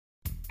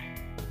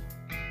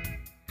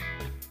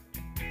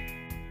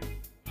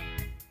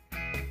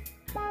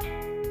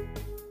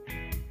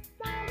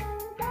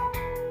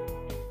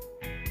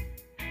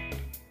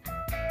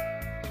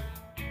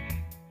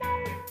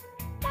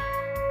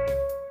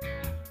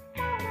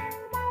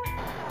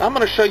I'm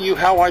going to show you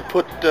how I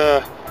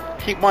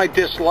keep my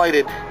disc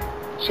lighted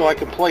so I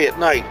can play at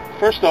night.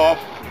 First off,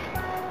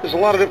 there's a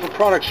lot of different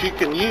products you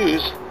can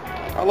use.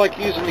 I like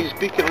using these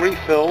beacon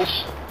refills.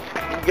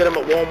 You can get them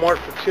at Walmart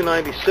for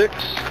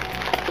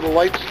 $2.96 for the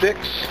light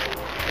sticks.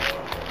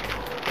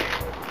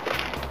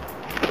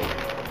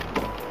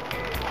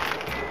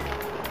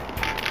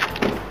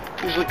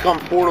 Usually come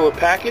 4 to a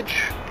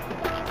package.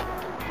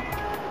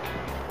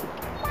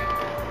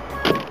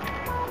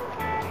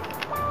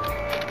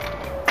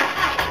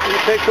 You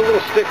take the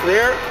little stick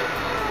there,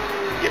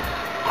 you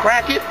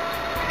crack it,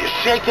 you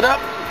shake it up,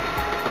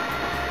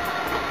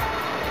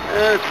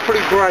 and it's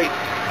pretty bright.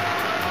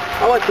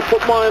 I like to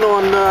put mine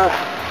on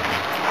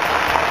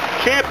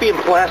Champion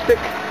plastic.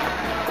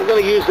 We're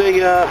going to use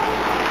a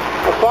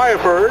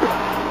Firebird.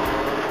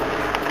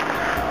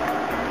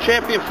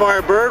 Champion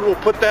Firebird. We'll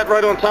put that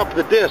right on top of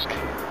the disc.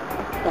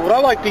 And what I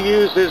like to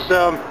use is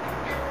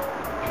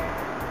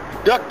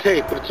duct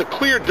tape, but it's a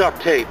clear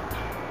duct tape.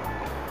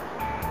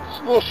 It's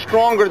a little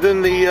stronger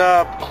than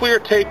the clear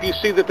tape you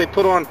see that they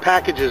put on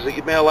packages that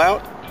you mail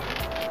out.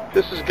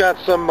 This has got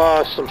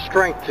some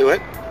strength to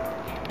it.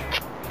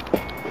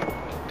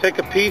 Take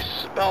a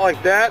piece about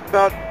like that,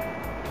 about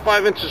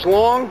 5 inches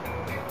long.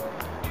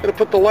 Going to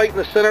put the light in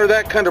the center of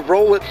that, kind of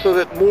roll it so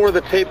that more of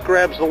the tape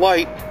grabs the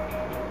light.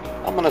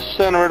 I'm going to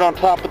center it on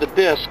top of the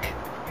disc.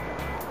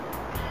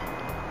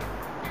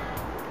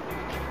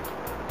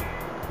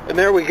 And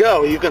there we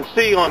go. You can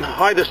see on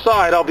either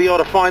side I'll be able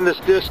to find this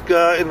disc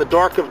in the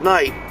dark of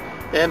night.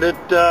 And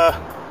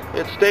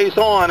it stays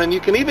on. And you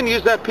can even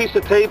use that piece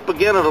of tape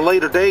again at a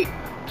later date.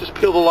 Just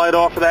peel the light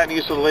off of that and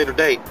use it at a later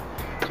date.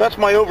 So that's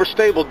my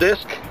overstable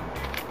disc.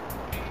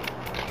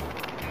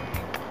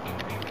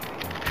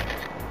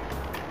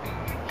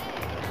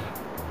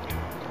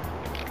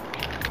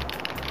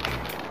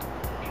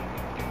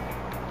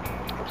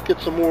 Let's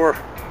get some more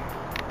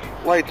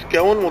lights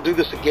going. We'll do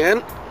this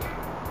again.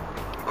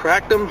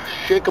 Crack them,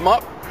 shake them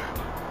up.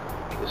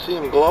 You see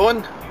them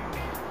glowing.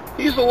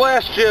 These will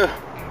last you,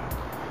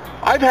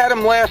 I've had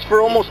them last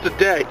for almost a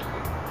day.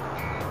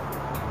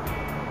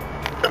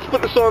 Let's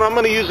put this on. I'm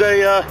going to use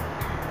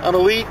an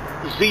Elite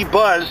Z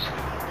Buzz,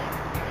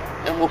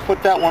 and we'll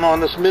put that one on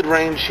this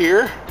mid-range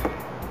here.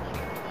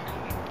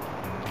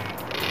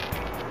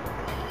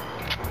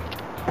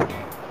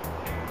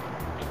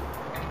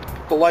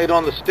 Put the light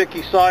on the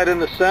sticky side in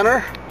the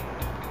center.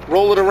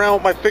 Roll it around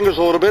with my fingers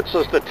a little bit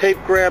so the tape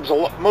grabs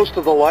most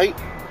of the light.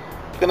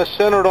 I'm going to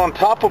center it on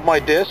top of my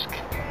disc.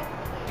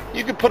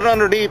 You can put it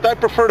underneath. I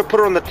prefer to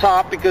put it on the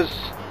top because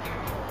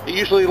it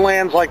usually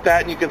lands like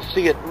that and you can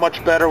see it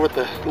much better with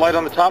the light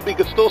on the top. You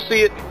can still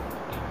see it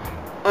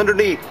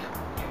underneath.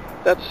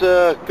 That's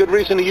a good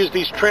reason to use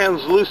these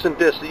translucent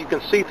discs that you can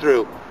see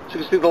through, so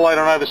you can see the light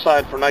on either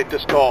side for night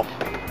disc golf.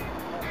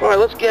 Alright,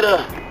 let's get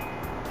a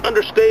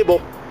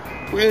understable.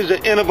 We use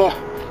an Innova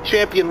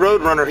Champion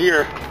Roadrunner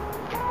here.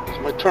 It's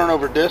my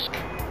turnover disc.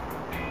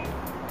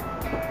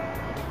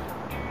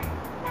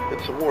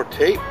 Get some more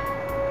tape.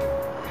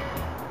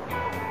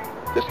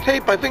 This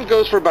tape I think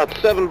goes for about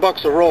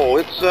 $7 a roll.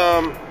 It's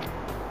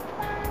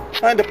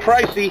kind of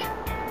pricey,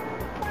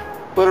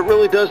 but it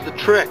really does the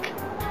trick.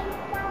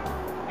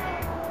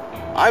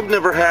 I've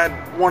never had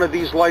one of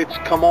these lights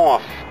come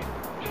off.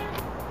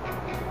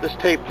 This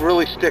tape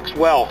really sticks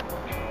well.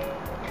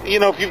 You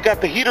know, if you've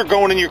got the heater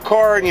going in your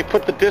car and you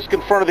put the disc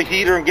in front of the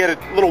heater and get it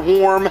a little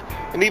warm,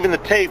 and even the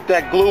tape,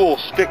 that glue will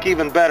stick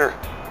even better.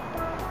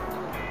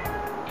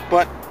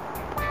 But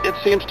it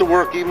seems to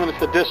work even if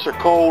the discs are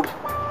cold.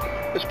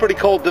 It's pretty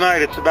cold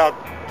tonight. It's about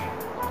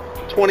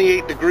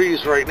 28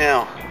 degrees right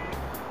now.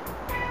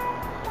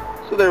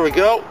 So there we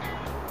go.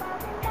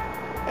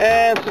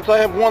 And since I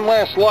have one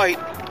last light,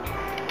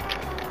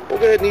 we'll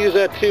go ahead and use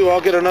that too.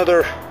 I'll get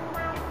another,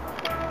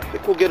 I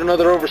think we'll get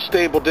another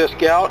overstable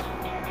disc out.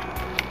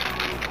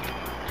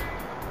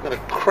 I'm going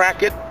to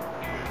crack it.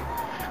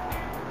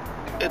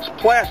 It's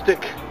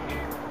plastic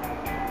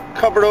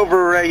covered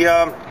over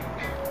a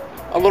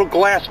little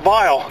glass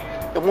vial.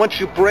 And once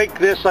you break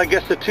this, I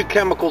guess the two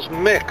chemicals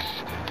mix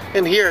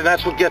in here, and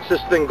that's what gets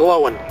this thing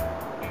glowing.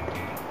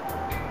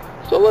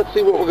 So let's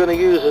see what we're going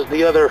to use as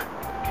the other.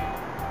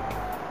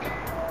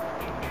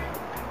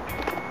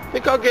 I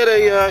think I'll get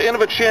a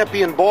Innova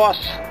Champion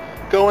Boss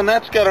going.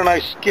 That's got a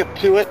nice skip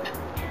to it.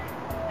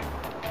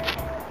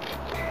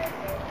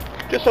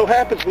 Just so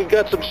happens we've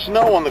got some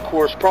snow on the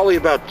course, probably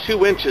about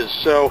 2 inches,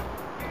 so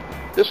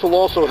this will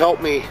also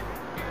help me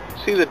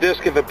see the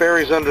disc if it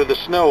buries under the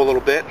snow a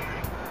little bit.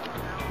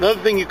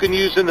 Another thing you can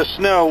use in the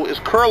snow is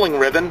curling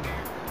ribbon.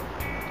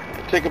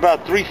 Take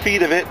about 3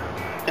 feet of it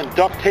and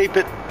duct tape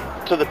it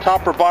to the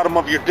top or bottom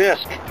of your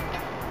disc.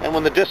 And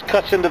when the disc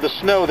cuts into the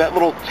snow, that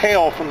little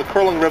tail from the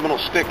curling ribbon will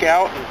stick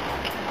out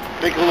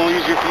and make it a little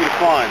easier for you to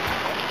find.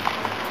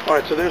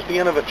 Alright, so there's the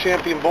end of a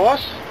Champion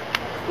Boss.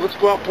 Let's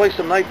go out and play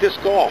some night disc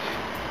golf.